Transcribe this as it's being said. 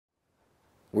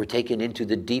We're taken into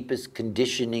the deepest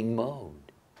conditioning mode.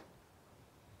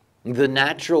 The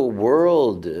natural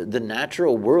world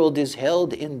is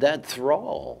held in that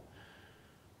thrall.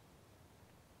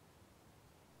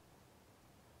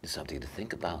 It's something to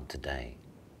think about today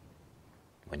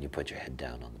when you put your head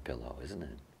down on the pillow, isn't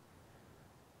it?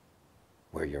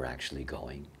 Where you're actually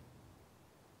going,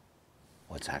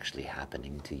 what's actually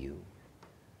happening to you.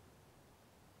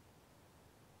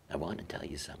 I want to tell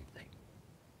you something.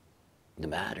 No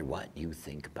matter what you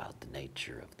think about the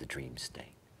nature of the dream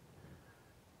state,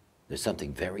 there's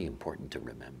something very important to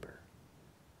remember.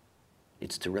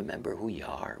 It's to remember who you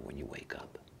are when you wake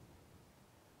up.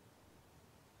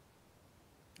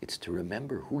 It's to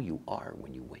remember who you are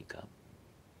when you wake up.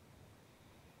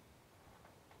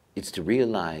 It's to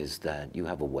realize that you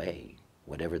have a way,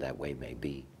 whatever that way may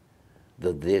be,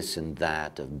 the this and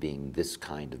that of being this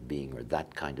kind of being or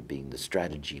that kind of being, the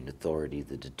strategy and authority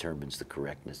that determines the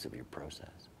correctness of your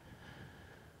process.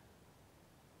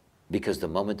 Because the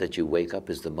moment that you wake up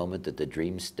is the moment that the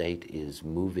dream state is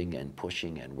moving and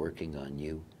pushing and working on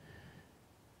you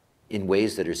in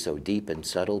ways that are so deep and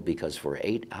subtle, because for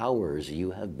 8 hours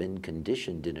you have been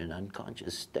conditioned in an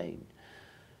unconscious state.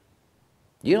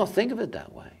 You don't think of it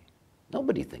that way.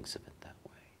 Nobody thinks of it that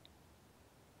way.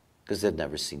 Because they've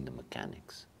never seen the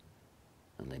mechanics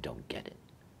and they don't get it.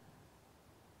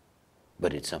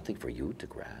 But it's something for you to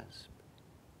grasp.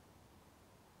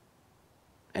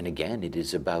 And again, it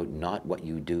is about not what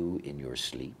you do in your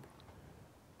sleep.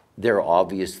 There are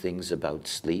obvious things about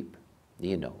sleep,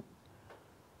 you know.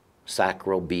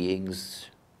 Sacral beings,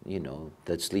 you know,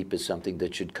 that sleep is something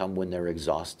that should come when they're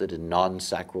exhausted, and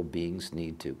non-sacral beings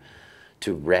need to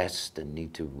rest and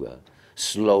need to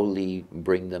slowly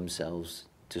bring themselves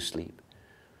to sleep.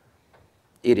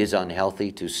 It is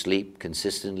unhealthy to sleep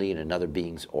consistently in another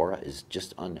being's aura. Is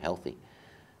just unhealthy.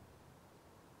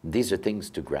 These are things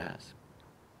to grasp.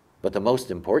 But the most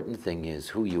important thing is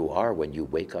who you are when you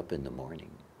wake up in the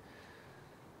morning.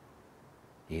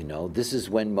 You know, this is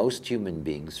when most human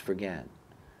beings forget.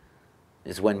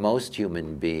 It's when most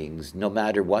human beings, no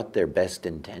matter what their best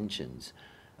intentions,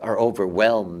 are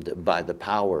overwhelmed by the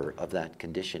power of that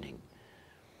conditioning.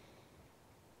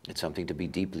 It's something to be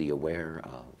deeply aware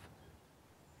of.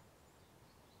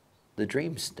 The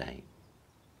dream state,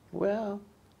 well,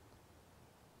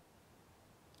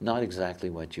 not exactly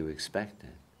what you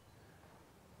expected.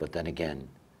 But then again,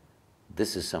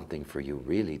 this is something for you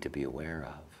really to be aware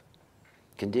of.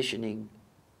 Conditioning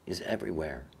is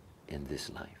everywhere in this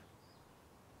life.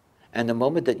 And the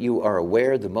moment that you are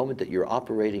aware, the moment that you're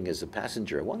operating as a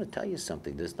passenger, I want to tell you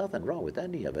something. There's nothing wrong with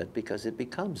any of it because it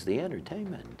becomes the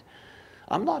entertainment.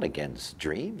 I'm not against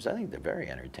dreams. I think they're very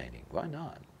entertaining. Why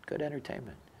not? Good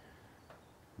entertainment.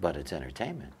 But it's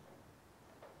entertainment.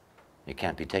 It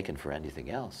can't be taken for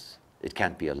anything else. It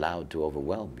can't be allowed to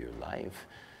overwhelm your life.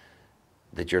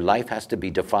 That your life has to be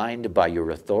defined by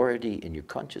your authority in your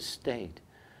conscious state.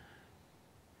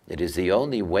 It is the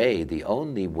only way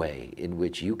in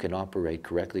which you can operate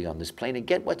correctly on this plane and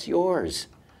get what's yours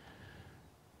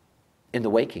in the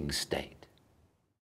waking state.